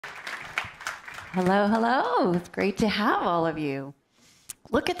Hello, hello. It's great to have all of you.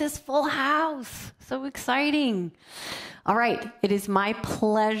 Look at this full house. So exciting. All right. It is my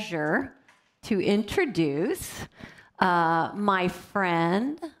pleasure to introduce my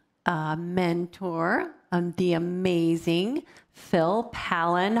friend, mentor, the amazing Phil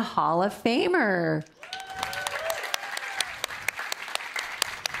Pallen, Hall of Famer.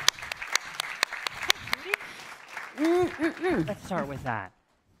 Let's start with that.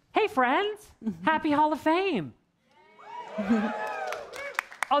 Hey, friends. Happy Hall of Fame.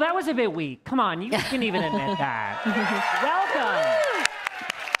 Oh, that was a bit weak. Come on, you can even admit that. Welcome.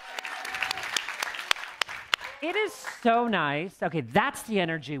 It is so nice. Okay, that's the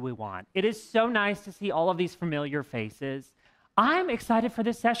energy we want. It is so nice to see all of these familiar faces. I'm excited for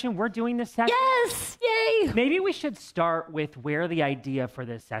this session. We're doing this session. Yes, yay. Maybe we should start with where the idea for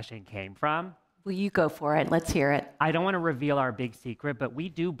this session came from. Well, you go for it. Let's hear it. I don't want to reveal our big secret, but we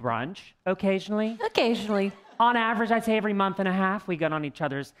do brunch occasionally. Occasionally. On average, I'd say every month and a half, we get on each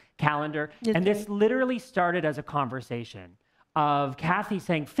other's calendar. Okay. And this literally started as a conversation of Kathy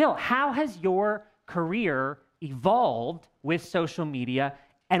saying, Phil, how has your career evolved with social media?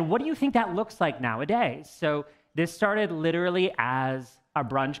 And what do you think that looks like nowadays? So this started literally as a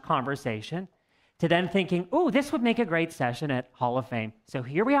brunch conversation to then thinking, oh, this would make a great session at Hall of Fame. So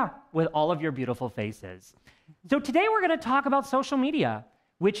here we are with all of your beautiful faces. So today we're going to talk about social media,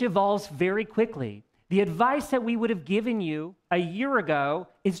 which evolves very quickly. The advice that we would have given you a year ago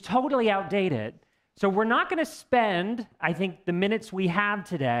is totally outdated. So we're not going to spend, I think, the minutes we have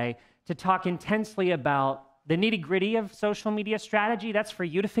today to talk intensely about the nitty-gritty of social media strategy. That's for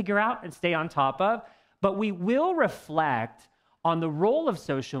you to figure out and stay on top of. But we will reflect on the role of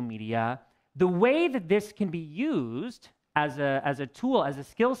social media, the way that this can be used as a tool, as a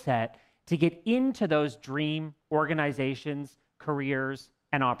skill set to get into those dream organizations, careers,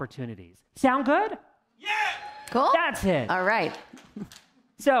 and opportunities. Sound good? Yeah! Cool. That's it. All right.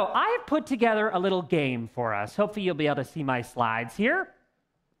 So I have put together a little game for us. Hopefully you'll be able to see my slides here.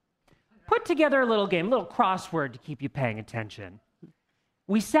 Put together a little game, a little crossword to keep you paying attention.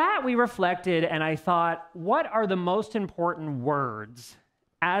 We sat, we reflected, and I thought, what are the most important words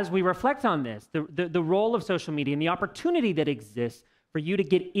as we reflect on this, the role of social media and the opportunity that exists for you to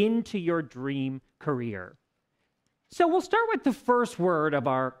get into your dream career? So we'll start with the first word of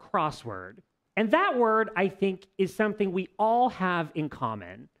our crossword. And that word, I think, is something we all have in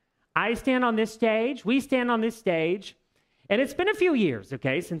common. I stand on this stage, we stand on this stage, and it's been a few years,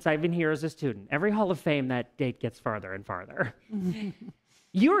 okay, since I've been here as a student. Every Hall of Fame, that date gets farther and farther.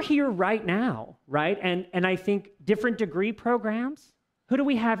 You're here right now, right? And I think different degree programs. Who do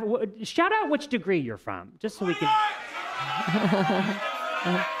we have? Shout out which degree you're from, just so we can.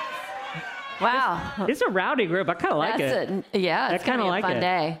 Wow. It's a rowdy group. I kind of like it. Yeah, it's going to be a fun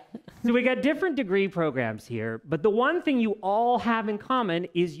day. So we got different degree programs here, but the one thing you all have in common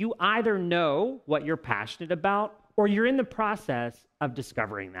is you either know what you're passionate about or you're in the process of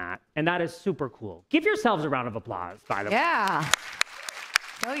discovering that. And that is super cool. Give yourselves a round of applause, by the way. Yeah.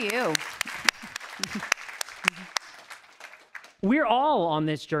 Go you. We're all on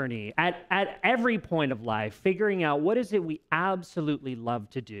this journey at every point of life, figuring out what is it we absolutely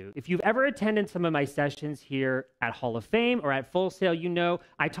love to do. If you've ever attended some of my sessions here at Hall of Fame or at Full Sail, you know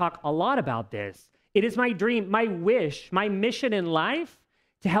I talk a lot about this. It is my dream, my wish, my mission in life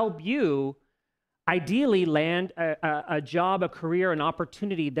to help you ideally land a job, a career, an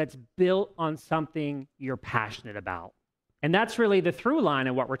opportunity that's built on something you're passionate about. And that's really the through line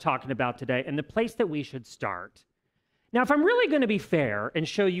of what we're talking about today and the place that we should start. Now, if I'm really going to be fair and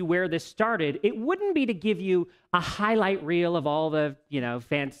show you where this started, it wouldn't be to give you a highlight reel of all the,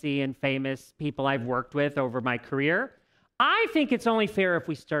 fancy and famous people I've worked with over my career. I think it's only fair if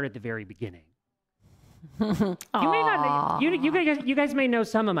we start at the very beginning. You guys may know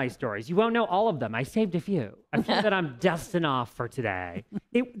some of my stories. You won't know all of them. I saved a few that I'm dusting off for today.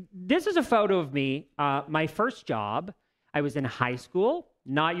 This is a photo of me, my first job. I was in high school.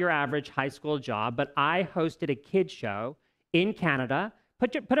 Not your average high school job, but I hosted a kids show in Canada.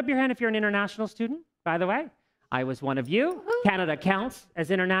 Put up your hand if you're an international student, by the way. I was one of you. Canada counts as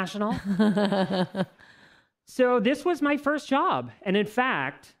international. So this was my first job. And in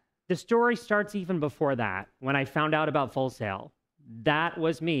fact, the story starts even before that, when I found out about Full Sail. That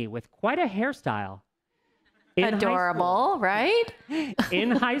was me with quite a hairstyle. Adorable, right?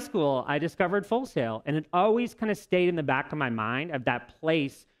 In high school, I discovered Full Sail, and it always kind of stayed in the back of my mind of that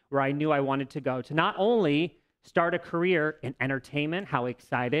place where I knew I wanted to go to not only start a career in entertainment, how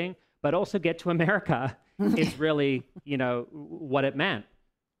exciting, but also get to America is really, what it meant.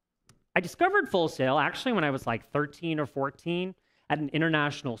 I discovered Full Sail actually when I was like 13 or 14 at an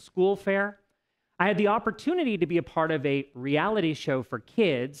international school fair. I had the opportunity to be a part of a reality show for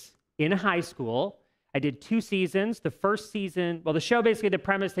kids in high school. I did 2 seasons. The first season, well, the show basically, the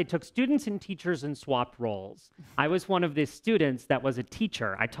premise, they took students and teachers and swapped roles. I was one of the students that was a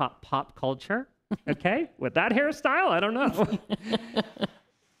teacher. I taught pop culture, okay? With that hairstyle, I don't know.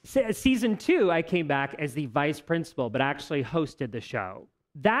 Season 2, I came back as the vice principal, but actually hosted the show.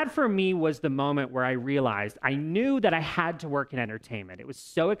 That for me was the moment where I realized I knew that I had to work in entertainment. It was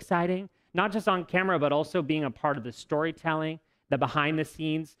so exciting, not just on camera, but also being a part of the storytelling, the behind the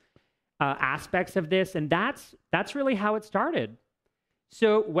scenes aspects of this. And that's really how it started.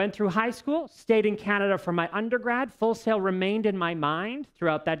 So went through high school, stayed in Canada for my undergrad. Full Sail remained in my mind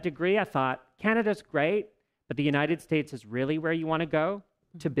throughout that degree. I thought, Canada's great, but the United States is really where you want to go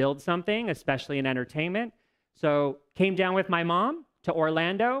to build something, especially in entertainment. So came down with my mom to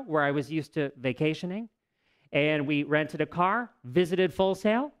Orlando, where I was used to vacationing, and we rented a car, visited Full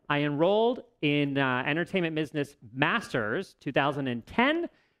Sail. I enrolled in Entertainment Business Masters 2010,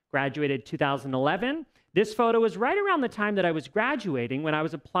 graduated 2011. This photo was right around the time that I was graduating when I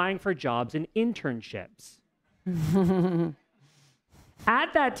was applying for jobs and internships.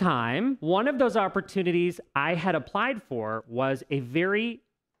 At that time, one of those opportunities I had applied for was a very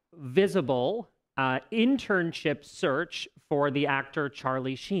visible internship search for the actor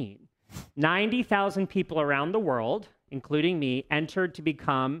Charlie Sheen. 90,000 people around the world, including me, entered to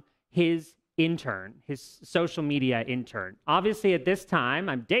become his intern, his social media intern. Obviously, at this time,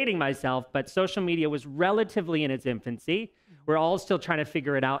 I'm dating myself, but social media was relatively in its infancy. We're all still trying to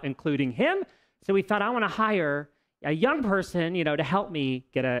figure it out, including him. So we thought, I want to hire a young person, to help me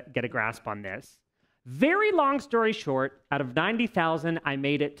get a grasp on this. Very long story short, out of 90,000, I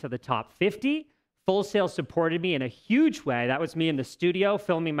made it to the top 50. Full Sail supported me in a huge way. That was me in the studio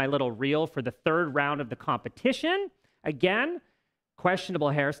filming my little reel for the 3rd round of the competition. Again, questionable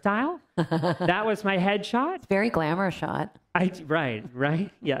hairstyle. That was my headshot. It's a very glamorous shot. Right.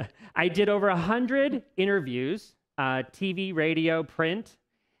 Yeah. I did over 100 interviews, TV, radio, print.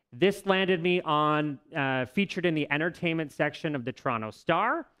 This landed me on, featured in the entertainment section of the Toronto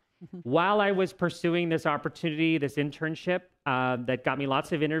Star. While I was pursuing this opportunity, this internship that got me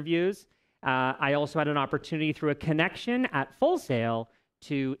lots of interviews, I also had an opportunity through a connection at Full Sail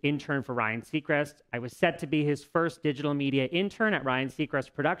to intern for Ryan Seacrest. I was set to be his first digital media intern at Ryan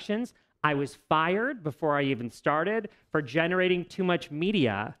Seacrest Productions. I was fired before I even started for generating too much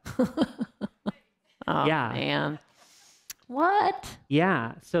media. Oh, yeah. Man. What?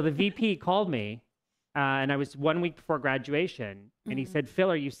 Yeah. So the VP called me, and I was 1 week before graduation, and he said,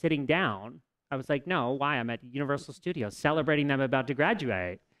 Phil, are you sitting down? I was like, no, why? I'm at Universal Studios celebrating them about to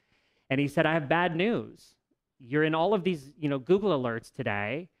graduate. And he said, I have bad news. You're in all of these, Google alerts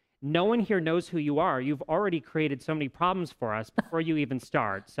today. No one here knows who you are. You've already created so many problems for us before you even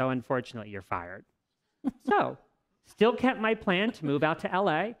start. So unfortunately, you're fired. So still kept my plan to move out to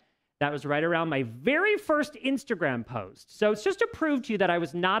LA. That was right around my very first Instagram post. So it's just to prove to you that I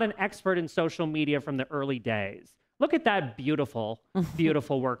was not an expert in social media from the early days. Look at that beautiful,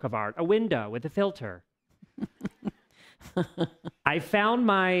 beautiful work of art. A window with a filter. I found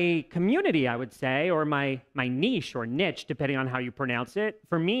my community, I would say, or my niche or niche, depending on how you pronounce it.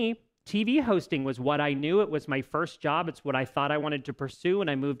 For me, TV hosting was what I knew. It was my first job. It's what I thought I wanted to pursue when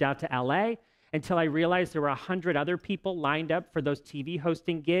I moved out to LA, until I realized there were 100 other people lined up for those TV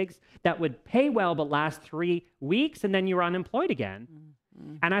hosting gigs that would pay well but last 3 weeks, and then you were unemployed again.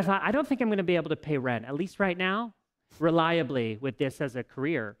 Mm-hmm. And I thought, I don't think I'm going to be able to pay rent, at least right now, reliably with this as a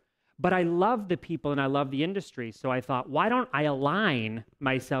career. But I love the people and I love the industry. So I thought, why don't I align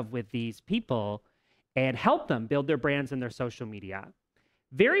myself with these people and help them build their brands and their social media?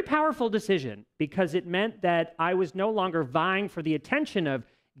 Very powerful decision, because it meant that I was no longer vying for the attention of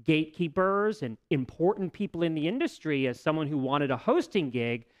gatekeepers and important people in the industry as someone who wanted a hosting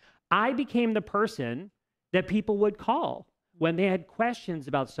gig. I became the person that people would call when they had questions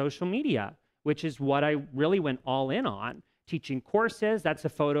about social media, which is what I really went all in on. Teaching courses. That's a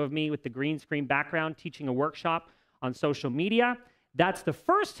photo of me with the green screen background, teaching a workshop on social media. That's the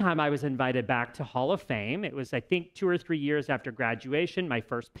first time I was invited back to Hall of Fame. It was, I think, 2 or 3 years after graduation, my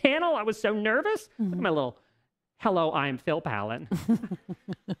first panel. I was so nervous. Look at my little, hello, I'm Phil Pallen.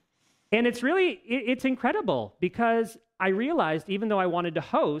 And it's incredible, because I realized, even though I wanted to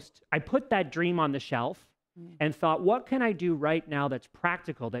host, I put that dream on the shelf and thought, what can I do right now that's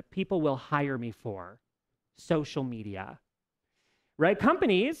practical that people will hire me for? Social media. Right?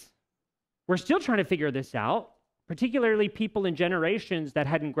 Companies were still trying to figure this out, particularly people in generations that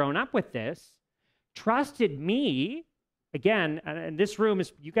hadn't grown up with this, trusted me. Again, and this room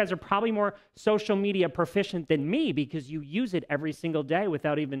is, you guys are probably more social media proficient than me, because you use it every single day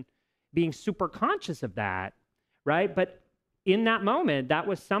without even being super conscious of that, right? But in that moment, that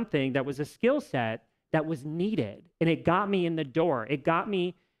was something that was a skill set that was needed. And it got me in the door. It got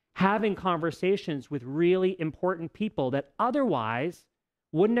me having conversations with really important people that otherwise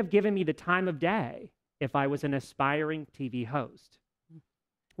wouldn't have given me the time of day if I was an aspiring TV host.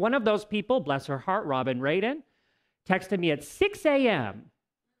 One of those people, bless her heart, Robin Radin, texted me at 6 a.m.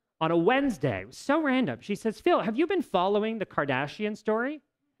 on a Wednesday. It was so random. She says, Phil, have you been following the Kardashian story?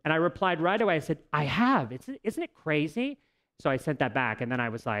 And I replied right away. I said, I have. Isn't it crazy? So I sent that back. And then I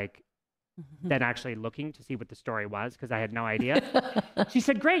was like, then actually looking to see what the story was because I had no idea. She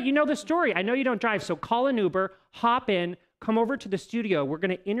said, great, you know the story. I know you don't drive. So call an Uber, hop in, come over to the studio. We're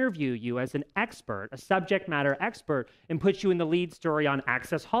going to interview you as an expert, a subject matter expert, and put you in the lead story on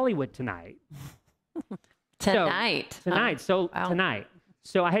Access Hollywood tonight. Tonight. Tonight.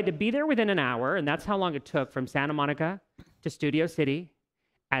 So I had to be there within an hour, and that's how long it took from Santa Monica to Studio City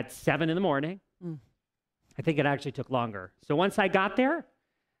at 7 in the morning. I think it actually took longer. So once I got there,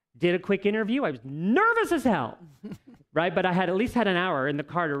 did a quick interview. I was nervous as hell, right? But I had at least had an hour in the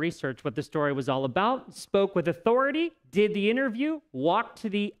car to research what the story was all about, spoke with authority, did the interview, walked to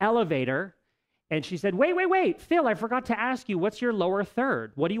the elevator, and she said, wait, Phil, I forgot to ask you, what's your lower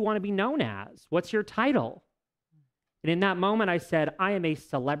third? What do you want to be known as? What's your title? And in that moment, I said, I am a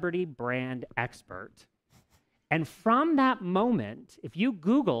celebrity brand expert. And from that moment, if you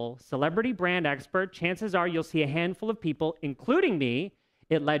Google celebrity brand expert, chances are you'll see a handful of people, including me.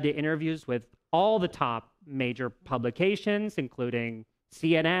 It led to interviews with all the top major publications, including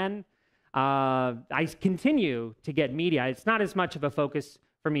CNN. I continue to get media. It's not as much of a focus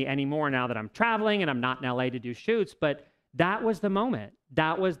for me anymore now that I'm traveling and I'm not in LA to do shoots, but that was the moment.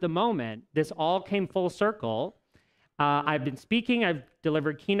 That was the moment. This all came full circle. I've been speaking. I've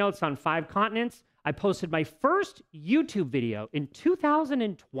delivered keynotes on 5 continents. I posted my first YouTube video in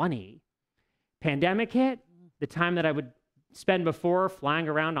 2020. Pandemic hit, the time that I would spend before flying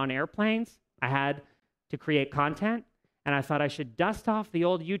around on airplanes. I had to create content, and I thought I should dust off the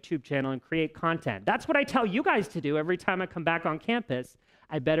old YouTube channel and create content. That's what I tell you guys to do every time I come back on campus.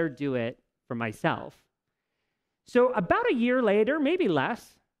 I better do it for myself. So about a year later, maybe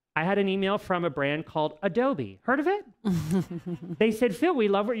less, I had an email from a brand called Adobe. Heard of it? They said, Phil, we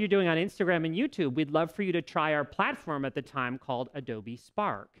love what you're doing on Instagram and YouTube. We'd love for you to try our platform at the time called Adobe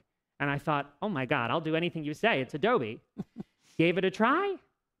Spark. And I thought, oh my God, I'll do anything you say. It's Adobe. Gave it a try,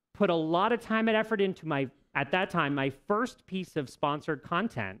 put a lot of time and effort into at that time, my first piece of sponsored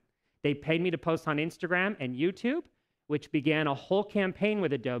content. They paid me to post on Instagram and YouTube, which began a whole campaign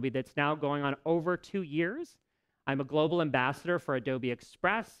with Adobe that's now going on over 2 years. I'm a global ambassador for Adobe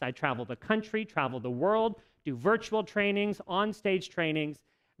Express. I travel the country, travel the world, do virtual trainings, on-stage trainings.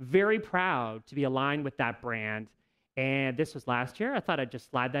 Very proud to be aligned with that brand. And this was last year. I thought I'd just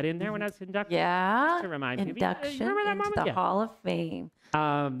slide that in there when I was inducted. Yeah, to remind induction me. into the Hall of Fame.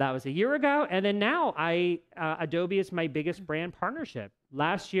 That was a year ago. And then now Adobe is my biggest brand partnership.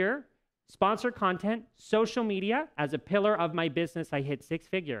 Last year, sponsored content, social media. As a pillar of my business, I hit 6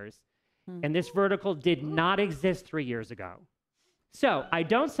 figures. And this vertical did not exist 3 years ago. So I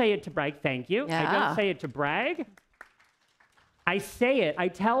don't say it to brag. Thank you. Yeah. I don't say it to brag. I say it. I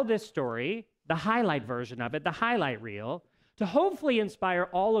tell this story, the highlight version of it, the highlight reel, to hopefully inspire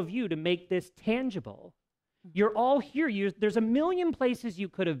all of you to make this tangible. You're all here. There's a million places you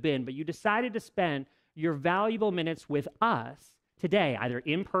could have been, but you decided to spend your valuable minutes with us today, either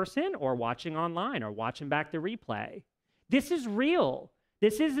in person or watching online or watching back the replay. This is real.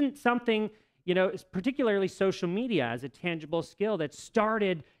 This isn't something, particularly social media as a tangible skill that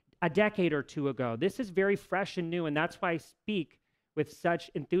started a decade or 2 ago. This is very fresh and new, and that's why I speak with such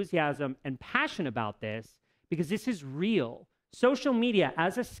enthusiasm and passion about this, because this is real. Social media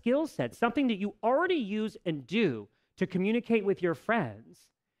as a skill set, something that you already use and do to communicate with your friends,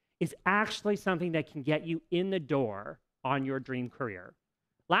 is actually something that can get you in the door on your dream career.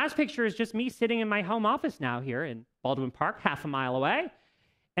 Last picture is just me sitting in my home office now here in Baldwin Park, half a mile away.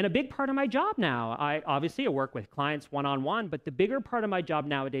 And a big part of my job now, I work with clients one-on-one, but the bigger part of my job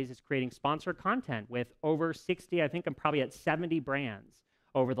nowadays is creating sponsored content with over 60, I think I'm probably at 70 brands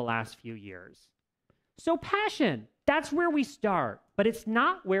over the last few years. So passion, that's where we start, but it's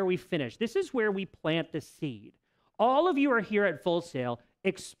not where we finish. This is where we plant the seed. All of you are here at Full Sail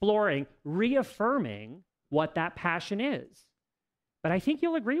exploring, reaffirming what that passion is. But I think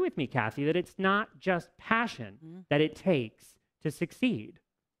you'll agree with me, Kathy, that it's not just passion that it takes to succeed.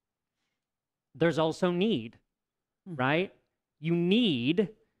 There's also need, right? You need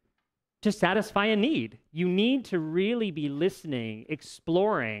to satisfy a need. You need to really be listening,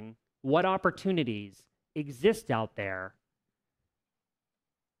 exploring what opportunities exist out there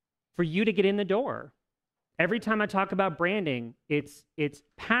for you to get in the door. Every time I talk about branding, it's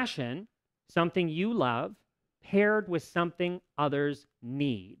passion, something you love, paired with something others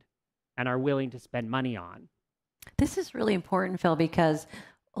need and are willing to spend money on. This is really important, Phil, because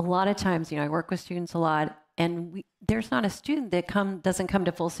a lot of times, I work with students a lot, and there's not a student that doesn't come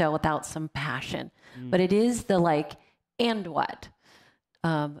to Full Sail without some passion. But it is the and what?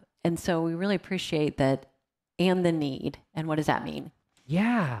 And so we really appreciate that, and the need. And what does that mean?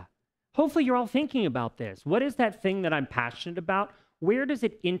 Yeah. Hopefully you're all thinking about this. What is that thing that I'm passionate about? Where does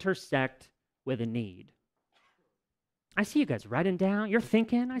it intersect with a need? I see you guys writing down. You're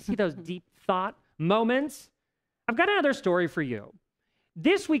thinking. I see those deep thought moments. I've got another story for you.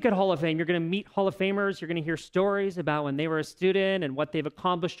 This week at Hall of Fame, you're going to meet Hall of Famers. You're going to hear stories about when they were a student and what they've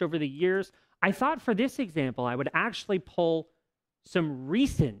accomplished over the years. I thought for this example, I would actually pull some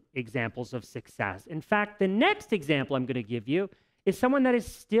recent examples of success. In fact, the next example I'm going to give you is someone that is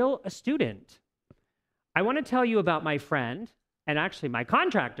still a student. I want to tell you about my friend, and actually my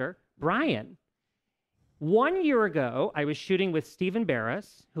contractor, Brian. 1 year ago, I was shooting with Stephen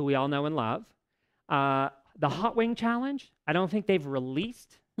Barris, who we all know and love, the Hot Wing Challenge. I don't think they've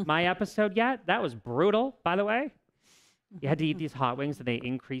released my episode yet. That was brutal, by the way. You had to eat these hot wings and they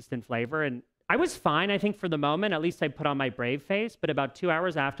increased in flavor. And I was fine, I think, for the moment. At least I put on my brave face. But about 2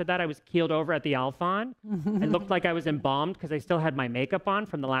 hours after that, I was keeled over at the Alphon. It looked like I was embalmed because I still had my makeup on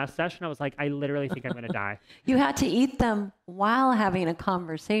from the last session. I was like, I literally think I'm going to die. You had to eat them while having a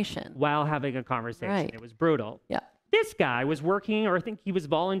conversation. While having a conversation. Right. It was brutal. Yeah. This guy was working, or I think he was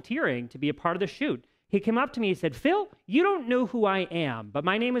volunteering to be a part of the shoot. He came up to me and said, Phil, you don't know who I am, but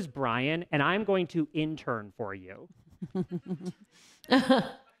my name is Brian, and I'm going to intern for you.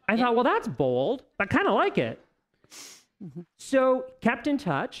 I thought, well, that's bold, but kind of like it. So kept in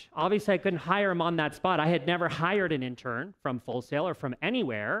touch. Obviously, I couldn't hire him on that spot. I had never hired an intern from Full Sail or from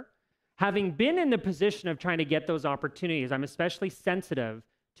anywhere. Having been in the position of trying to get those opportunities, I'm especially sensitive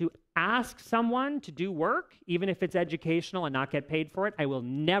to ask someone to do work, even if it's educational and not get paid for it. I will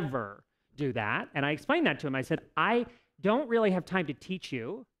never do that. And I explained that to him. I said, I don't really have time to teach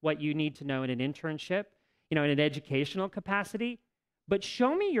you what you need to know in an internship, in an educational capacity, but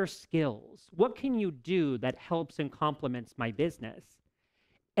show me your skills. What can you do that helps and complements my business?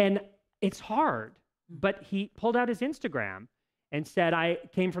 And it's hard, but he pulled out his Instagram and said, I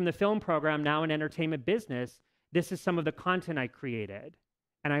came from the film program, now in entertainment business. This is some of the content I created.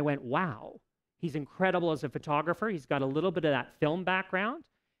 And I went, wow, he's incredible as a photographer. He's got a little bit of that film background.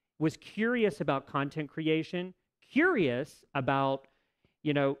 Was curious about content creation, curious about,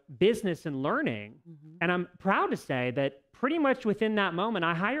 business and learning. And I'm proud to say that pretty much within that moment,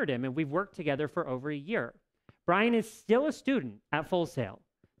 I hired him and we've worked together for over a year. Brian is still a student at Full Sail.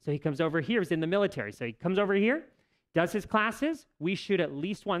 So he comes over here, he's in the military. So he comes over here, does his classes. We shoot at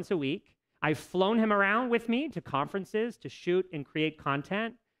least once a week. I've flown him around with me to conferences to shoot and create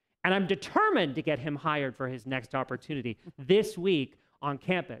content. And I'm determined to get him hired for his next opportunity this week on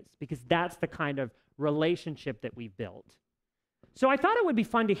campus, because that's the kind of relationship that we've built. So I thought it would be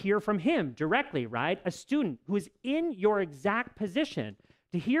fun to hear from him directly, right? A student who is in your exact position,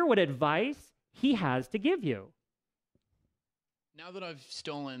 to hear what advice he has to give you. Now that I've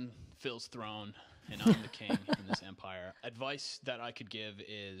stolen Phil's throne and I'm the king in this empire, advice that I could give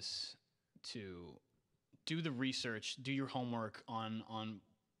is to do the research, do your homework on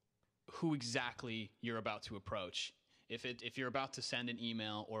who exactly you're about to approach. If you're about to send an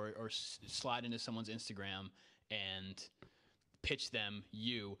email or slide into someone's Instagram and pitch them,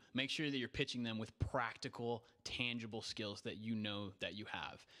 make sure that you're pitching them with practical, tangible skills that you know that you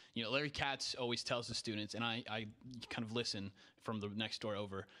have. Larry Katz always tells the students, and I kind of listen from the next door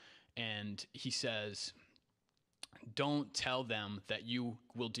over, and he says, don't tell them that you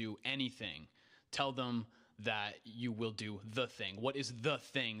will do anything. Tell them that you will do the thing. What is the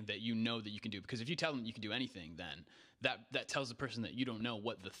thing that you know that you can do? Because if you tell them you can do anything, then that tells the person that you don't know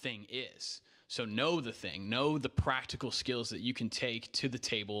what the thing is. So know the thing, know the practical skills that you can take to the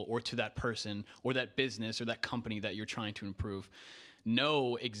table or to that person or that business or that company that you're trying to improve.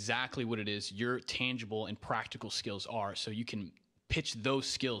 Know exactly what it is your tangible and practical skills are so you can pitch those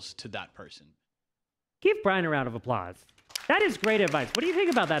skills to that person. Give Brian a round of applause. That is great advice. What do you think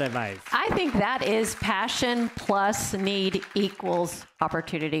about that advice? I think that is passion plus need equals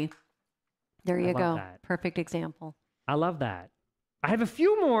opportunity. There you go. That. Perfect example. I love that. I have a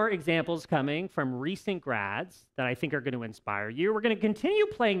few more examples coming from recent grads that I think are going to inspire you. We're going to continue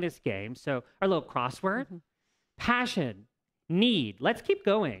playing this game. So our little crossword, passion, need. Let's keep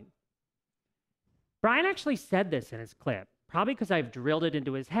going. Brian actually said this in his clip, probably because I've drilled it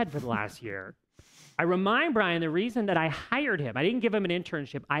into his head for the last year. I remind Brian the reason that I hired him, I didn't give him an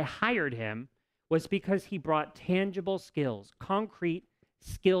internship, I hired him, was because he brought tangible skills, concrete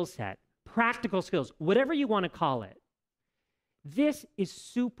skill set, practical skills, whatever you want to call it. This is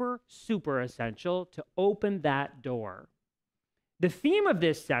super, super essential to open that door. The theme of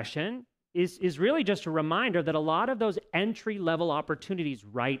this session is really just a reminder that a lot of those entry-level opportunities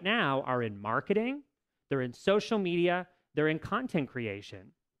right now are in marketing, they're in social media, they're in content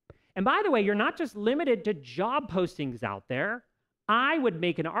creation. And by the way, you're not just limited to job postings out there. I would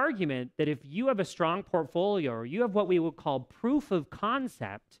make an argument that if you have a strong portfolio or you have what we would call proof of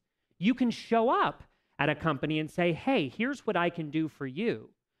concept, you can show up at a company and say, hey, here's what I can do for you.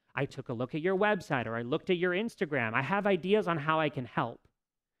 I took a look at your website or I looked at your Instagram. I have ideas on how I can help.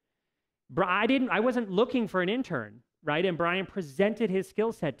 I wasn't looking for an intern, right? And Brian presented his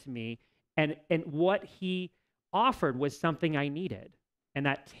skill set to me, and what he offered was something I needed. And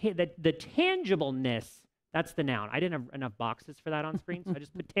the tangibleness, that's the noun. I didn't have enough boxes for that on screen, so I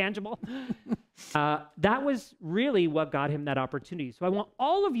just put tangible. That was really what got him that opportunity. So I want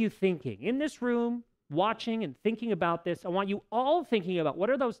all of you thinking in this room, watching and thinking about this. I want you all thinking about what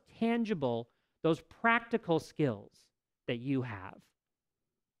are those tangible, those practical skills that you have.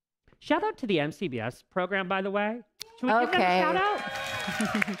 Shout out to the MCBS program, by the way. Should we give them a shout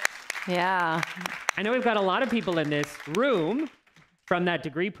out? Yeah. I know we've got a lot of people in this room from that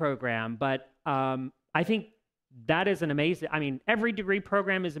degree program, but I think that is an amazing, I mean, every degree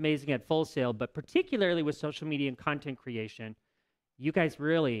program is amazing at Full Sail, but particularly with social media and content creation, you guys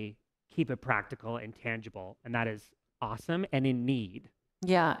really keep it practical and tangible, and that is awesome and in need.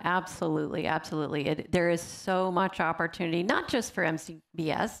 Yeah, absolutely, absolutely. There is so much opportunity, not just for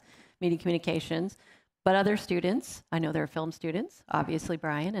MCBS, Media Communications, but other students. I know there are film students, obviously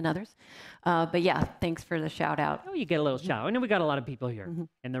Brian and others. But yeah, thanks for the shout out. Oh, you get a little shout. I know we got a lot of people here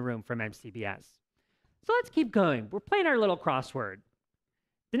in the room from MCBS. So let's keep going. We're playing our little crossword.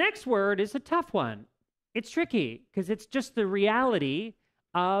 The next word is a tough one. It's tricky because it's just the reality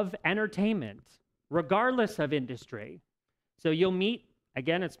of entertainment, regardless of industry. So you'll meet,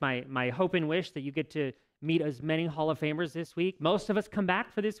 again, it's my hope and wish that you get to meet as many Hall of Famers this week. Most of us come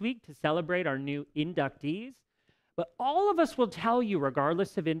back for this week to celebrate our new inductees. But all of us will tell you,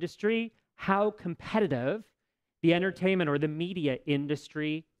 regardless of industry, how competitive the entertainment or the media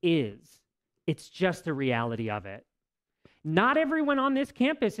industry is. It's just the reality of it. Not everyone on this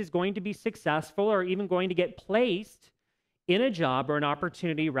campus is going to be successful or even going to get placed in a job or an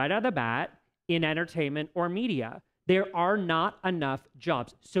opportunity right out of the bat in entertainment or media. There are not enough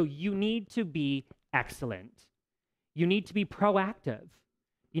jobs. So you need to be excellent. You need to be proactive.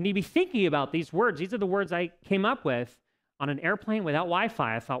 You need to be thinking about these words. These are the words I came up with on an airplane without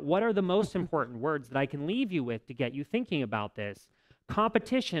Wi-Fi. I thought, what are the most important words that I can leave you with to get you thinking about this?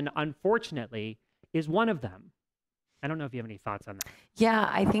 Competition, unfortunately, is one of them. I don't know if you have any thoughts on that. Yeah,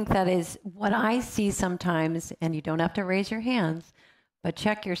 I think that is what I see sometimes, and you don't have to raise your hands, but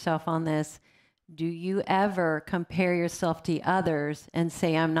check yourself on this. Do you ever compare yourself to others and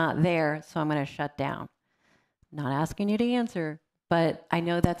say, I'm not there, so I'm going to shut down? Not asking you to answer, but I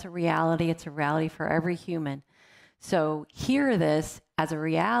know that's a reality. It's a reality for every human. So hear this as a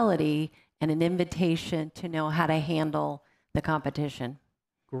reality and an invitation to know how to handle the competition.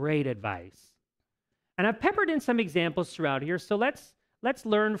 Great advice. And I've peppered in some examples throughout here. So let's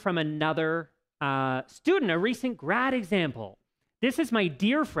learn from another student, a recent grad example. This is my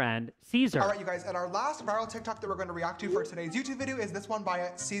dear friend, Caesar. All right, you guys, and our last viral TikTok that we're going to react to for today's YouTube video is this one by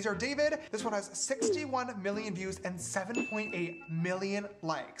Caesar David. This one has 61 million views and 7.8 million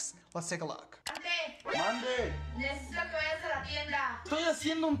likes. Let's take a look. Mande. Necesito que vayas a la tienda. Estoy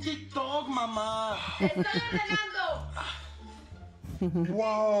haciendo un TikTok, mamá. Estoy ordenando.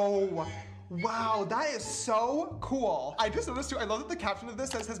 Whoa. Wow, that is so cool. I just noticed too, I love that the caption of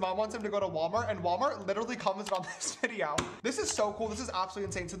this says his mom wants him to go to Walmart, and Walmart literally commented on this video. This is so cool. This is absolutely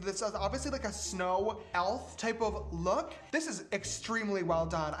insane. So this is obviously like a snow elf type of look. This is extremely well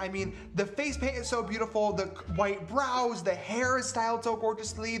done. I mean, the face paint is so beautiful. The white brows, the hair is styled so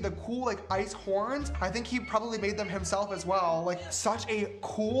gorgeously. The cool like ice horns. I think he probably made them himself as well. Like such a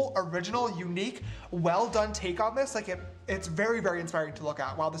cool, original, unique, well done take on this. Like it's very, very inspiring to look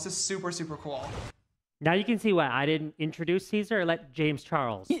at. Wow, this is super, super cool. Now you can see why I didn't introduce Caesar. Let James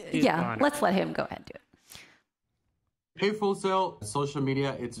Charles. Yeah, let's let him go ahead and do it. Hey, Full Sail. Social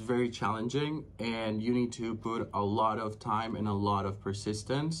media, it's very challenging, and you need to put a lot of time and a lot of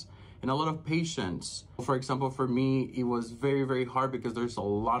persistence and a lot of patience. For example, for me, it was very, very hard because there's a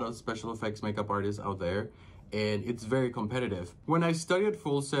lot of special effects makeup artists out there, and it's very competitive. When I studied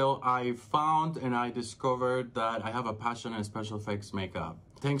Full Sail, I found and I discovered that I have a passion in special effects makeup.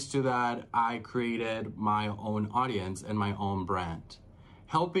 Thanks to that, I created my own audience and my own brand,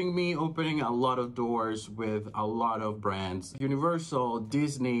 helping me opening a lot of doors with a lot of brands. Universal,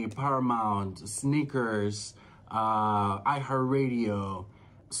 Disney, Paramount, Sneakers, iHeartRadio,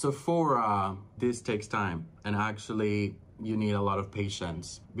 Sephora. This takes time, and actually you need a lot of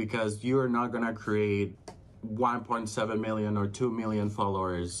patience because you're not gonna create 1.7 million or 2 million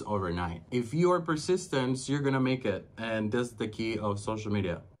followers overnight. If you are persistent, you're gonna make it, and that's the key of social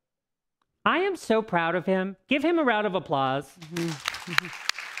media. I am so proud of him. Give him a round of applause.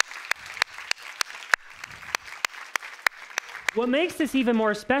 What makes this even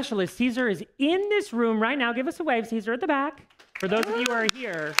more special is Caesar is in this room right now. Give us a wave, Caesar, at the back. For those of you who are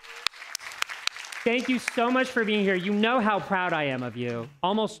here, thank you so much for being here. You know how proud I am of you.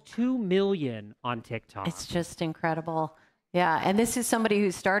 Almost 2 million on TikTok. It's just incredible. Yeah, and this is somebody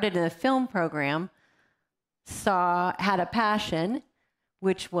who started in a film program, had a passion,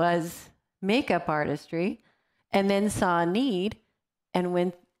 which was makeup artistry, and then saw a need and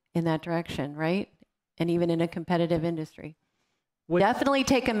went in that direction, right? And even in a competitive industry. Definitely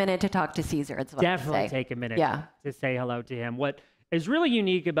take a minute to talk to Caesar. Definitely take a minute to say hello to him. What is really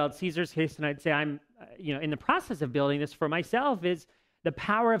unique about Caesar's case, and I'd say I'm in the process of building this for myself, is the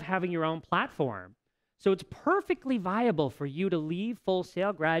power of having your own platform. So it's perfectly viable for you to leave Full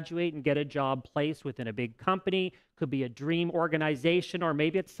Sail, graduate, and get a job placed within a big company. Could be a dream organization, or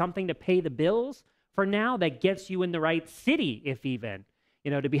maybe it's something to pay the bills for now that gets you in the right city, if even,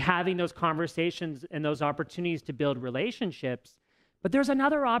 to be having those conversations and those opportunities to build relationships. But there's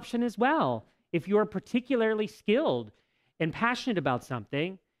another option as well. If you're particularly skilled and passionate about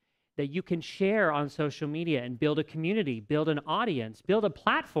something that you can share on social media and build a community, build an audience, build a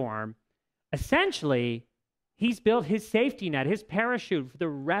platform, essentially, he's built his safety net, his parachute for the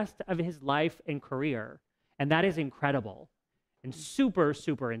rest of his life and career. And that is incredible and super,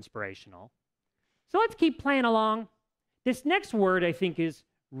 super inspirational. So let's keep playing along. This next word, I think, is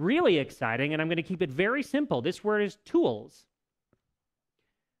really exciting, and I'm going to keep it very simple. This word is tools.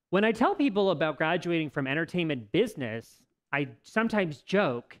 When I tell people about graduating from entertainment business, I sometimes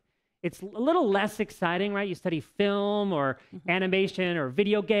joke, it's a little less exciting, right? You study film or animation or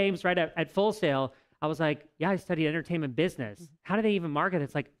video games, right? At Full Sail, I was like, yeah, I studied entertainment business. How do they even market it?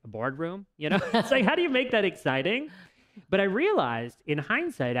 It's like a boardroom, It's like, how do you make that exciting? But I realized in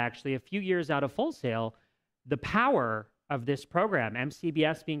hindsight, actually, a few years out of Full Sail, the power of this program,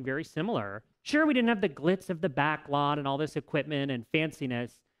 MCBS being very similar. Sure, we didn't have the glitz of the back lot and all this equipment and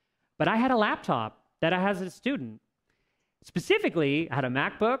fanciness, but I had a laptop that I had as a student. Specifically, I had a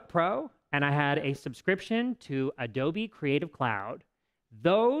MacBook Pro, and I had a subscription to Adobe Creative Cloud.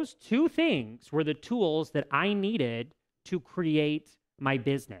 Those two things were the tools that I needed to create my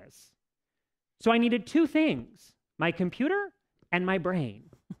business. So I needed two things, my computer and my brain.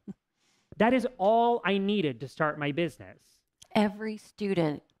 That is all I needed to start my business. Every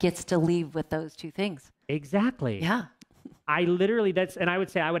student gets to leave with those two things. Exactly. Yeah. I literally, and I would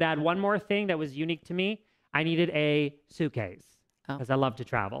say I would add one more thing that was unique to me. I needed a suitcase because I love to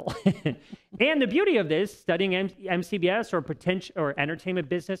travel. And the beauty of this, studying MCBS or entertainment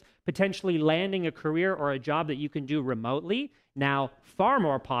business, potentially landing a career or a job that you can do remotely, now far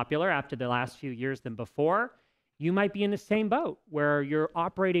more popular after the last few years than before, you might be in the same boat where you're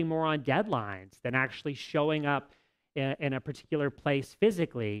operating more on deadlines than actually showing up in a particular place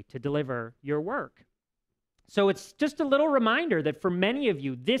physically to deliver your work. So it's just a little reminder that for many of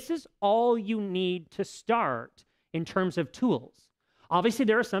you, this is all you need to start in terms of tools. Obviously,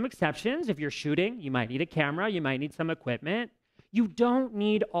 there are some exceptions. If you're shooting, you might need a camera, you might need some equipment. You don't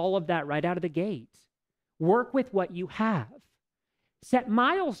need all of that right out of the gate. Work with what you have. Set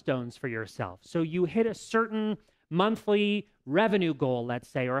milestones for yourself. So you hit a certain monthly revenue goal, let's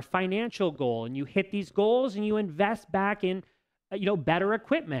say, or a financial goal, and you hit these goals and you invest back in, better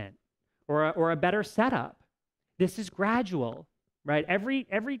equipment or a better setup. This is gradual, right?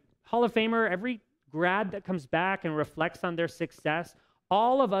 Every Hall of Famer, every grad that comes back and reflects on their success,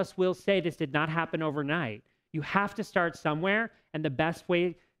 all of us will say this did not happen overnight. You have to start somewhere, and the best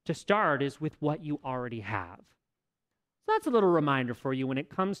way to start is with what you already have. So that's a little reminder for you when it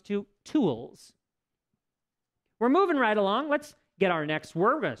comes to tools. We're moving right along. Let's get our next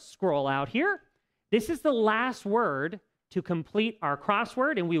word. We're going to scroll out here. This is the last word to complete our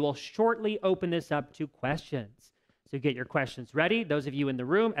crossword, and we will shortly open this up to questions. So get your questions ready. Those of you in the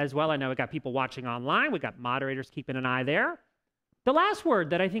room as well. I know we got people watching online. We got moderators keeping an eye there. The last word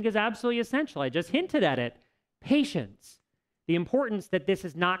that I think is absolutely essential, I just hinted at it, patience. The importance that this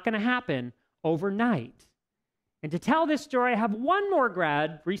is not going to happen overnight. And to tell this story, I have one more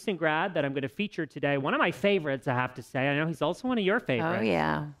recent grad, that I'm going to feature today. One of my favorites, I have to say. I know he's also one of your favorites. Oh,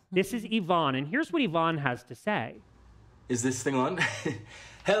 yeah. This is Yvonne, and here's what Yvonne has to say. Is this thing on?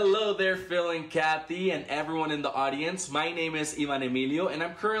 Hello there, Phil and Kathy, and everyone in the audience. My name is Ivan Emilio, and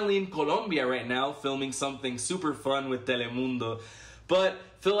I'm currently in Colombia right now, filming something super fun with Telemundo. But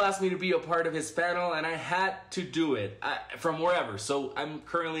Phil asked me to be a part of his panel, and I had to do it from wherever. So I'm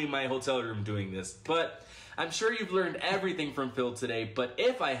currently in my hotel room doing this. But I'm sure you've learned everything from Phil today, but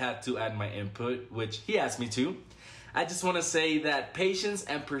if I had to add my input, which he asked me to, I just want to say that patience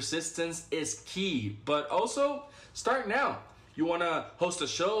and persistence is key, but also start now. You want to host a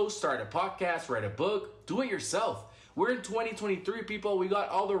show, start a podcast, write a book, do it yourself. We're in 2023, people. We got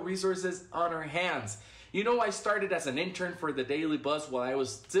all the resources on our hands. You know, I started as an intern for the Daily Buzz while I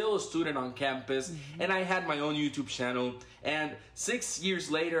was still a student on campus, and I had my own YouTube channel. And 6 years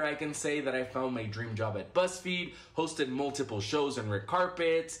later, I can say that I found my dream job at BuzzFeed, hosted multiple shows on red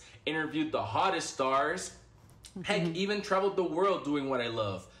carpets, interviewed the hottest stars, heck, even traveled the world doing what I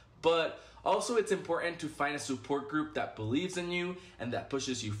love. But also, it's important to find a support group that believes in you and that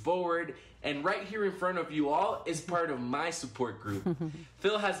pushes you forward. And right here in front of you all is part of my support group.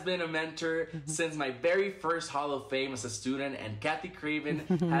 Phil has been a mentor since my very first Hall of Fame as a student, and Kathy Craven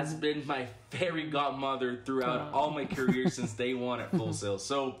has been my fairy godmother throughout all my career since day one at Full Sail.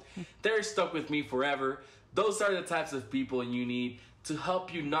 So they're stuck with me forever. Those are the types of people you need to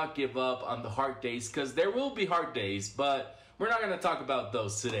help you not give up on the hard days, because there will be hard days, but we're not going to talk about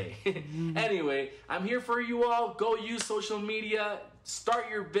those today. Anyway, I'm here for you all. Go use social media. Start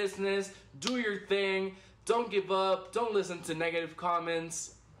your business. Do your thing. Don't give up. Don't listen to negative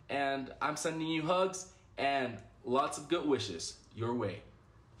comments. And I'm sending you hugs and lots of good wishes your way.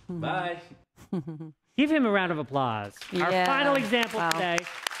 Bye. Give him a round of applause. Yeah. Our final example today.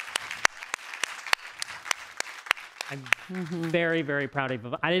 I'm very, very proud of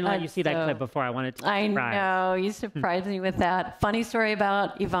you. I didn't let you see that clip before. I wanted to I cry. know. You surprised me with that. Funny story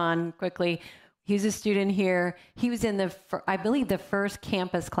about Yvonne, quickly. He's a student here. He was in I believe, the first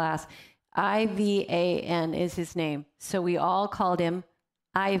campus class. Ivan is his name. So we all called him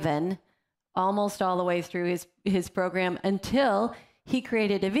Ivan almost all the way through his program until he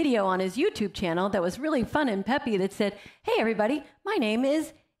created a video on his YouTube channel that was really fun and peppy that said, "Hey, everybody, my name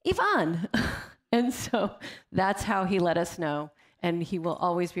is Yvonne." And so that's how he let us know. And he will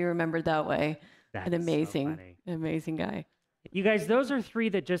always be remembered that way. An amazing, amazing guy. You guys, those are three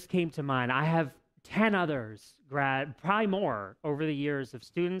that just came to mind. I have 10 others, probably more, over the years of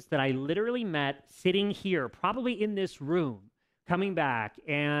students that I literally met sitting here, probably in this room, coming back.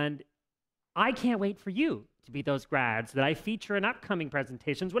 And I can't wait for you to be those grads that I feature in upcoming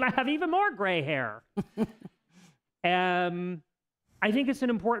presentations when I have even more gray hair. I think it's an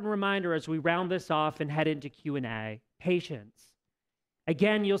important reminder as we round this off and head into Q&A. Patience.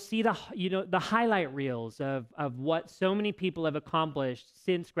 Again, you'll see the highlight reels of what so many people have accomplished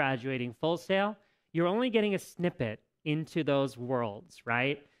since graduating Full Sail. You're only getting a snippet into those worlds,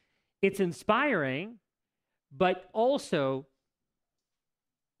 right? It's inspiring, but also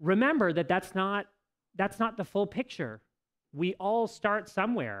remember that that's not the full picture. We all start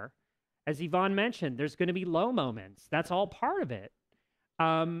somewhere. As Yvonne mentioned, there's going to be low moments. That's all part of it.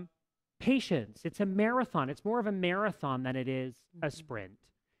 Patience. It's a marathon. It's more of a marathon than it is a sprint.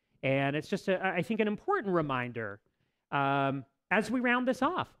 And it's just, I think, an important reminder as we round this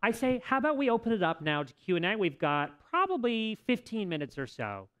off. I say, how about we open it up now to Q&A? We've got probably 15 minutes or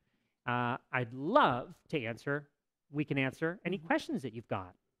so. I'd love to answer. We can answer any questions that you've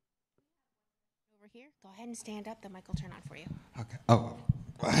got. Over here, go ahead and stand up. The mic will turn on for you. Okay. Oh.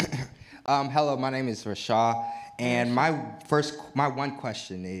 Hello, my name is Rashad, and my one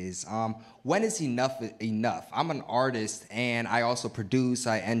question is, when is enough enough? I'm an artist, and I also produce,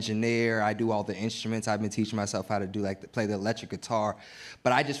 I engineer, I do all the instruments. I've been teaching myself how to do play the electric guitar,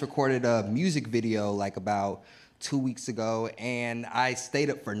 but I just recorded a music video about 2 weeks ago, and I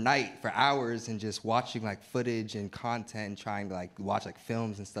stayed up for hours and just watching footage and content, and trying to watch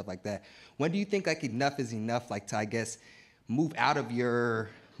films and stuff like that. When do you think enough is enough, to I guess move out of your,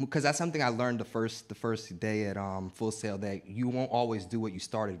 because that's something I learned the first day at Full Sail, that you won't always do what you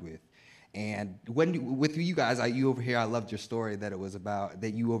started with. And with you guys, you over here, I loved your story that it was about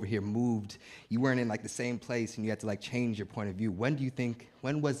that you over here moved. You weren't in the same place, and you had to change your point of view. When do you think?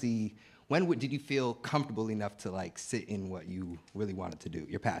 When did you feel comfortable enough to sit in what you really wanted to do?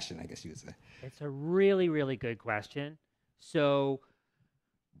 Your passion, I guess you would say. It's a really, really good question. So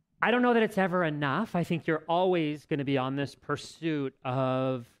I don't know that it's ever enough. I think you're always going to be on this pursuit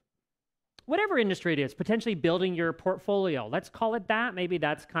of, whatever industry it is, potentially building your portfolio. Let's call it that. Maybe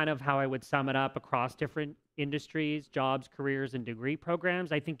that's kind of how I would sum it up across different industries, jobs, careers, and degree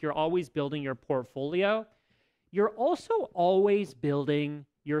programs. I think you're always building your portfolio. You're also always building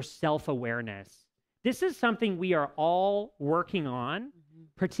your self-awareness. This is something we are all working on,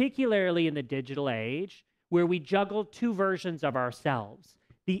 particularly in the digital age, where we juggle two versions of ourselves,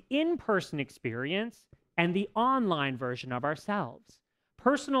 the in-person experience and the online version of ourselves.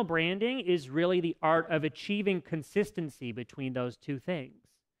 Personal branding is really the art of achieving consistency between those two things.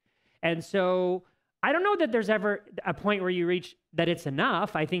 And so I don't know that there's ever a point where you reach that it's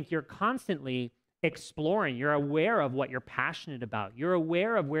enough. I think you're constantly exploring. You're aware of what you're passionate about. You're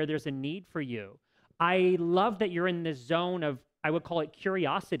aware of where there's a need for you. I love that you're in this zone of, I would call it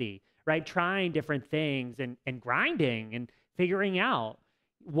curiosity, right? Trying different things and grinding and figuring out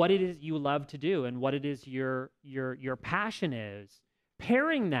what it is you love to do and what it is your passion is.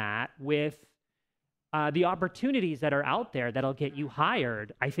 Pairing that with the opportunities that are out there that'll get you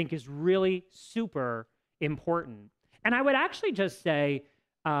hired, I think is really super important. And I would actually just say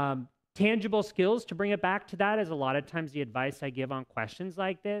tangible skills, to bring it back to that, is a lot of times the advice I give on questions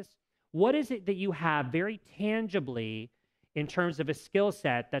like this. What is it that you have very tangibly in terms of a skill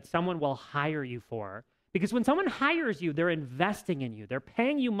set that someone will hire you for? Because when someone hires you, they're investing in you. They're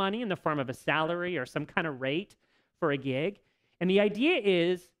paying you money in the form of a salary or some kind of rate for a gig. And the idea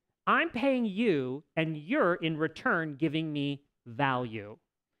is, I'm paying you and you're in return giving me value.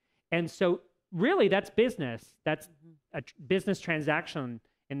 And so really that's business. That's a business transaction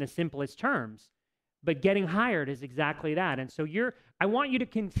in the simplest terms. But getting hired is exactly that. And so I want you to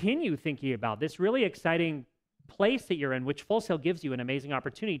continue thinking about this really exciting place that you're in, which Full Sail gives you an amazing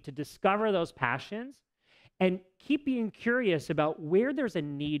opportunity to discover those passions and keep being curious about where there's a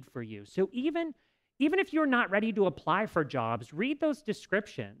need for you. So even if you're not ready to apply for jobs, read those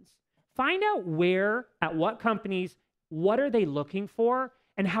descriptions. Find out where, at what companies, what are they looking for,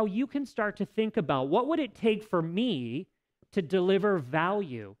 and how you can start to think about what would it take for me to deliver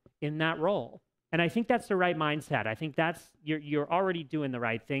value in that role. And I think that's the right mindset. I think you're already doing the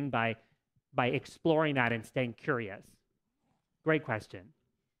right thing by exploring that and staying curious. Great question.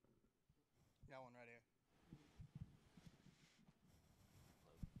 Got one right here.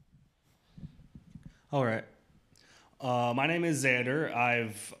 All right. My name is Xander.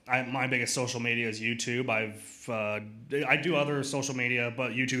 My biggest social media is YouTube. I do other social media,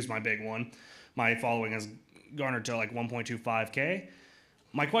 but YouTube's my big one. My following has garnered to like 1.25K.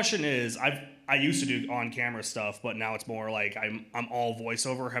 My question is, I used to do on-camera stuff, but now it's more like I'm all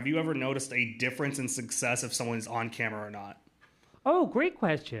voiceover. Have you ever noticed a difference in success if someone's on camera or not? Oh, great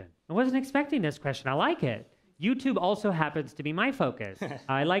question. I wasn't expecting this question. I like it. YouTube also happens to be my focus.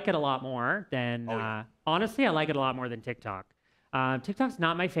 I like it a lot more than, honestly, I like it a lot more than TikTok. TikTok's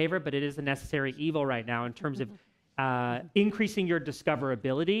not my favorite, but it is a necessary evil right now in terms of increasing your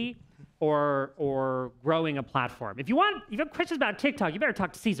discoverability or growing a platform. If you have questions about TikTok, you better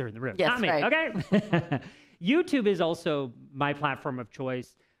talk to Caesar in the room, not me, right. Okay? YouTube is also my platform of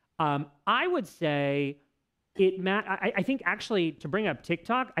choice. I would say I think actually, to bring up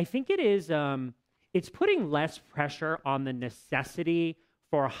TikTok, I think it is, it's putting less pressure on the necessity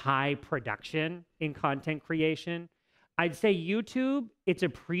for high production in content creation. I'd say YouTube, it's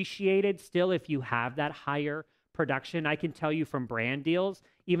appreciated still if you have that higher production. I can tell you from brand deals,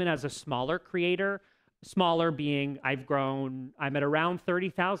 even as a smaller creator, smaller being I'm at around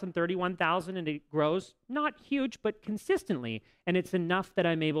 30,000, 31,000, and it grows, not huge, but consistently. And it's enough that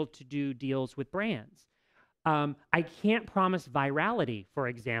I'm able to do deals with brands. I can't promise virality, for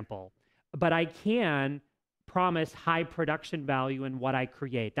example, but I can promise high production value in what I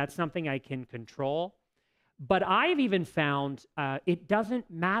create. That's something I can control. But I've even found it doesn't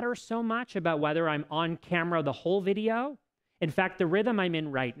matter so much about whether I'm on camera the whole video. In fact, the rhythm I'm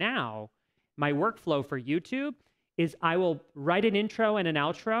in right now, my workflow for YouTube, is I will write an intro and an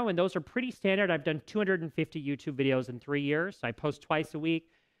outro, and those are pretty standard. I've done 250 YouTube videos in 3 years. I post twice a week.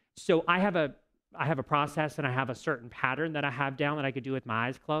 So I have a process and I have a certain pattern that I have down that I could do with my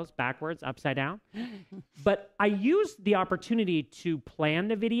eyes closed, backwards, upside down. But I use the opportunity to plan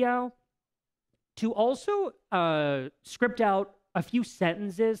the video, to also script out a few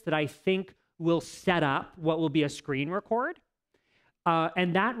sentences that I think will set up what will be a screen record.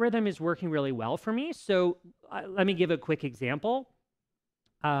 And that rhythm is working really well for me. So let me give a quick example.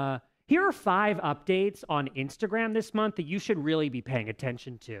 Here are 5 updates on Instagram this month that you should really be paying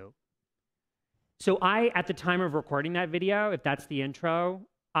attention to. So at the time of recording that video, if that's the intro,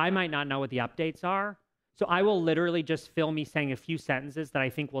 I might not know what the updates are. So I will literally just film me saying a few sentences that I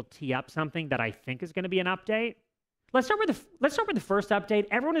think will tee up something that I think is going to be an update. let's start with the first update.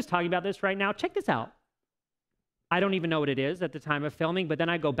 Everyone is talking about this right now. Check this out. I don't even know what it is at the time of filming, but then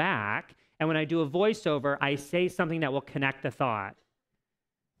I go back, and when I do a voiceover, I say something that will connect the thought.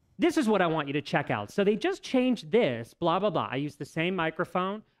 This is what I want you to check out. So they just changed this, blah, blah, blah. I use the same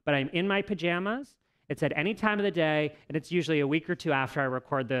microphone, but I'm in my pajamas. It's at any time of the day, and it's usually a week or two after I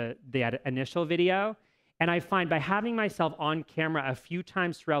record the initial video. And I find by having myself on camera a few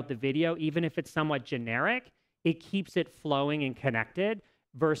times throughout the video, even if it's somewhat generic, it keeps it flowing and connected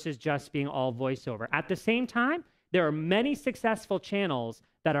versus just being all voiceover. At the same time, there are many successful channels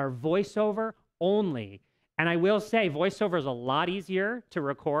that are voiceover only. And I will say voiceover is a lot easier to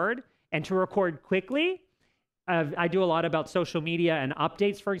record and to record quickly. I do a lot about social media and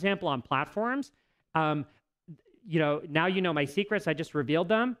updates, for example, on platforms. Now you know my secrets. I just revealed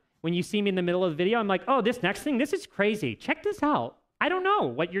them. When you see me in the middle of the video, I'm like, oh, this next thing, this is crazy. Check this out. I don't know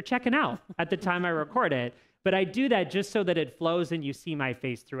what you're checking out at the time I record it, but I do that just so that it flows and you see my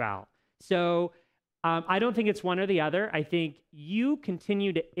face throughout. So I don't think it's one or the other. I think you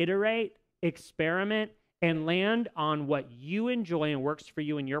continue to iterate, experiment, and land on what you enjoy and works for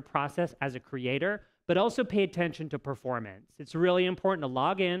you in your process as a creator, but also pay attention to performance. It's really important to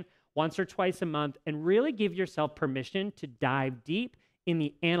log in once or twice a month and really give yourself permission to dive deep in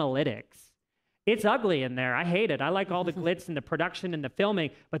the analytics. It's ugly in there. I hate it. I like all the glitz and the production and the filming,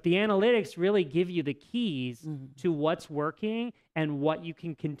 but the analytics really give you the keys to what's working and what you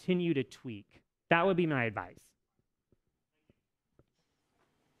can continue to tweak. That would be my advice.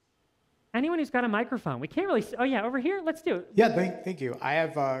 Anyone who's got a microphone. We can't really, oh yeah, over here, let's do it. Yeah, thank you. I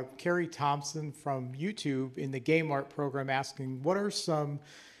have Carrie Thompson from YouTube in the Game Art program asking, what are some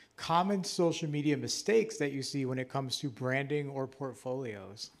common social media mistakes that you see when it comes to branding or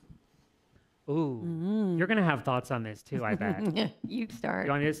portfolios? Ooh, you're gonna have thoughts on this too, I bet. You start.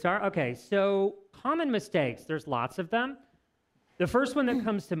 You want me to start? Okay, so common mistakes, there's lots of them. The first one that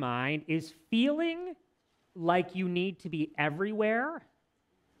comes to mind is feeling like you need to be everywhere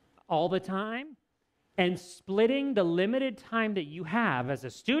all the time and splitting the limited time that you have as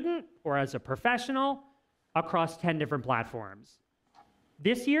a student or as a professional across 10 different platforms.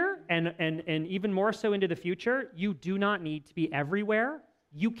 This year, and even more so into the future, you do not need to be everywhere.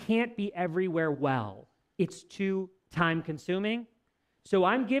 You can't be everywhere well. It's too time consuming. So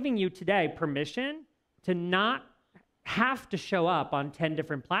I'm giving you today permission to not have to show up on 10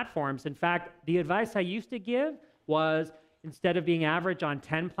 different platforms. In fact, the advice I used to give was instead of being average on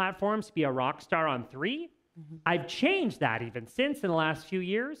 10 platforms, be a rock star on 3. I've changed that even since in the last few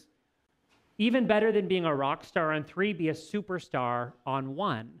years. Even better than being a rock star on 3, be a superstar on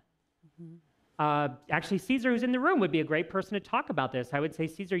 1. Actually, Caesar, who's in the room, would be a great person to talk about this. I would say,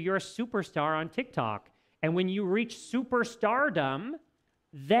 Caesar, you're a superstar on TikTok. And when you reach superstardom,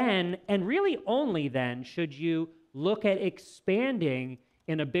 then, and really only then, should you look at expanding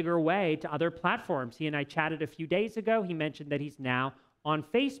in a bigger way to other platforms. He and I chatted a few days ago. He mentioned that he's now on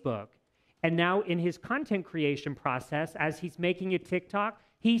Facebook. And now in his content creation process, as he's making a TikTok,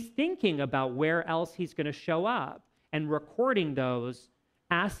 he's thinking about where else he's going to show up and recording those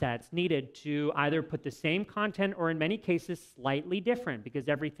assets needed to either put the same content or in many cases slightly different because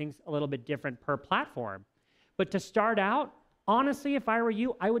everything's a little bit different per platform. But to start out, honestly, if I were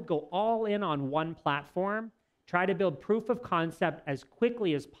you, I would go all in on one platform. Try to build proof of concept as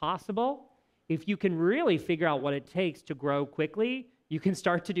quickly as possible. If you can really figure out what it takes to grow quickly, you can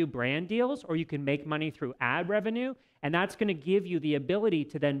start to do brand deals or you can make money through ad revenue, and that's going to give you the ability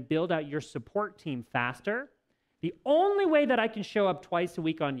to then build out your support team faster. The only way that I can show up twice a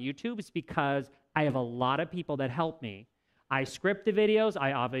week on YouTube is because I have a lot of people that help me. I script the videos.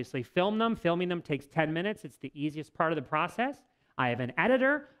 I obviously film them. Filming them takes 10 minutes. It's the easiest part of the process. I have an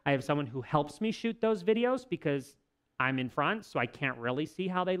editor. I have someone who helps me shoot those videos because I'm in front, so I can't really see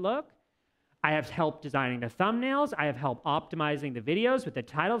how they look. I have help designing the thumbnails. I have help optimizing the videos with the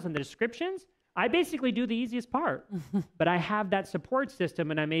titles and the descriptions. I basically do the easiest part, but I have that support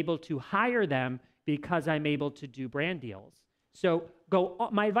system and I'm able to hire them because I'm able to do brand deals. So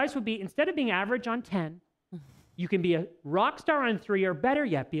my advice would be instead of being average on 10, you can be a rock star on 3 or better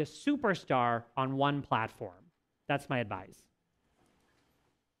yet, be a superstar on 1 platform. That's my advice.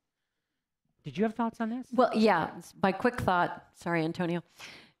 Did you have thoughts on this? Well, yeah. My quick thought, sorry, Antonio,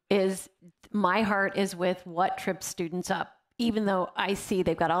 is my heart is with what trips students up. Even though I see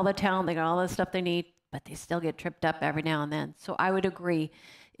they've got all the talent, they got all the stuff they need, but they still get tripped up every now and then. So I would agree,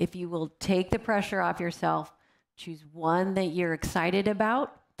 if you will take the pressure off yourself, choose one that you're excited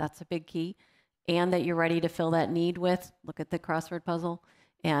about, that's a big key, and that you're ready to fill that need with, look at the crossword puzzle,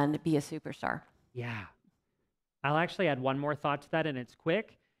 and be a superstar. Yeah. I'll actually add one more thought to that, and it's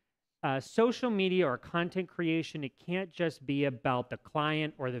quick. social media or content creation, it can't just be about the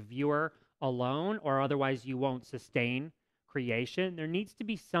client or the viewer alone, or otherwise you won't sustain creation. There needs to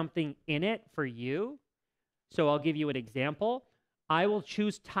be something in it for you. So I'll give you an example. I will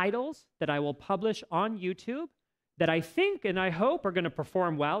choose titles that I will publish on YouTube that I think and I hope are going to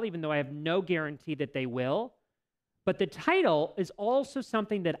perform well, even though I have no guarantee that they will. But the title is also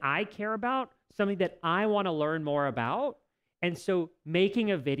something that I care about, something that I want to learn more about. And so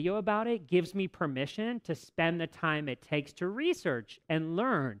making a video about it gives me permission to spend the time it takes to research and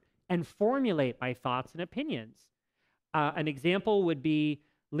learn and formulate my thoughts and opinions. An example would be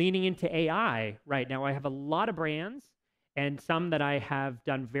leaning into AI right now. I have a lot of brands and some that I have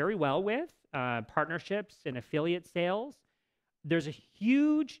done very well with, partnerships and affiliate sales. There's a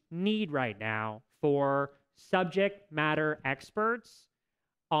huge need right now for subject matter experts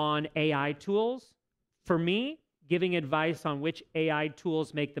on AI tools. For me, giving advice on which AI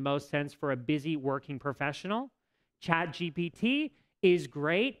tools make the most sense for a busy working professional, ChatGPT is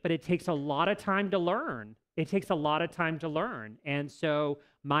great, but it takes a lot of time to learn. It takes a lot of time to learn. And so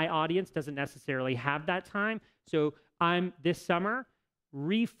my audience doesn't necessarily have that time. So I'm this summer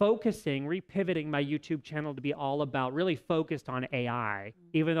repivoting my YouTube channel to be all about really focused on AI,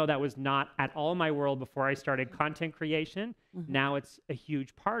 even though that was not at all my world before I started content creation. Now it's a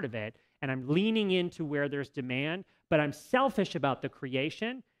huge part of it. And I'm leaning into where there's demand, but I'm selfish about the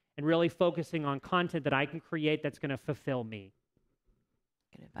creation and really focusing on content that I can create that's going to fulfill me.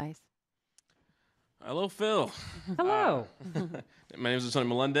 Good advice. Hello, Phil. Hello. My name is Antonio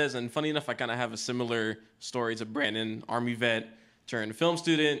Melendez, and funny enough, I kind of have a similar story to Brandon. Army vet, turned film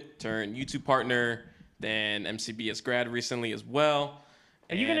student, turned YouTube partner, then MCBS grad recently as well.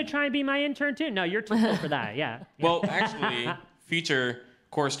 Are you going to try and be my intern too? No, you're too cool for that. Yeah. Well, actually, feature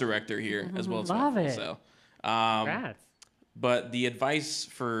course director here as well. Love it. So, Congrats. but the advice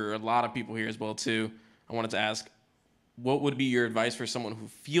for a lot of people here as well too, I wanted to ask, what would be your advice for someone who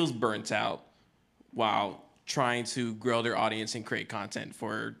feels burnt out while trying to grow their audience and create content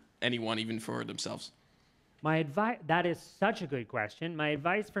for anyone, even for themselves? My advice, that is such a good question. My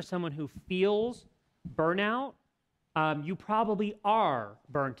advice for someone who feels burnout, you probably are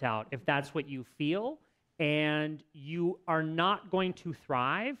burnt out if that's what you feel, and you are not going to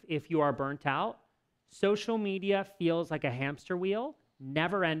thrive if you are burnt out. Social media feels like a hamster wheel,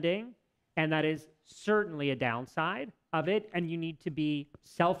 never ending, and that is certainly a downside of it, and you need to be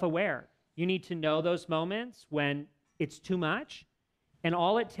self-aware. You need to know those moments when it's too much, and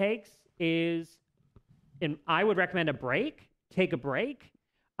all it takes is, and I would recommend a break. Take a break.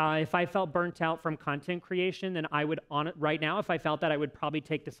 If I felt burnt out from content creation, then I would, right now, if I felt that, I would probably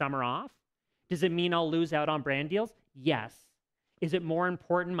take the summer off. Does it mean I'll lose out on brand deals? Yes. Is it more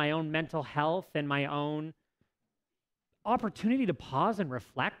important, my own mental health and my own opportunity to pause and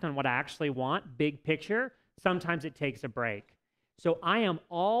reflect on what I actually want, big picture? Sometimes it takes a break. So I am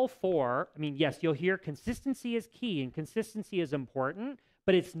all for, yes, you'll hear consistency is key and consistency is important,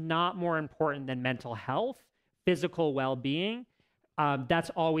 but it's not more important than mental health, physical well-being. That's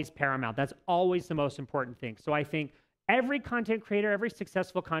always paramount. That's always the most important thing. So I think every content creator, every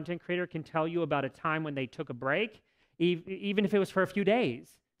successful content creator can tell you about a time when they took a break, even if it was for a few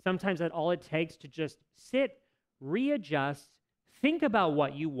days. Sometimes that's all it takes to just sit, readjust, think about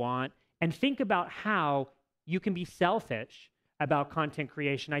what you want, and think about how you can be selfish about content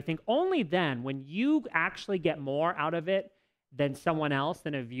creation. I think only then, when you actually get more out of it than someone else,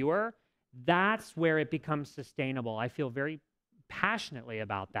 than a viewer, that's where it becomes sustainable. I feel very passionately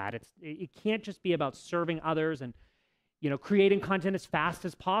about that. It can't just be about serving others and creating content as fast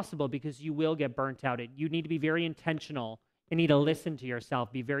as possible, because you will get burnt out. You need to be very intentional and need to listen to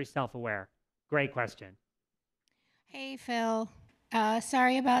yourself, be very self-aware. Great question. Hey, Phil.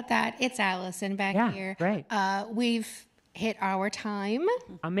 Sorry about that. It's Allison back here. Great. We've hit our time.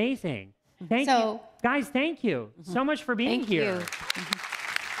 Amazing. Thank you. Guys, thank you so much for being here. Thank you.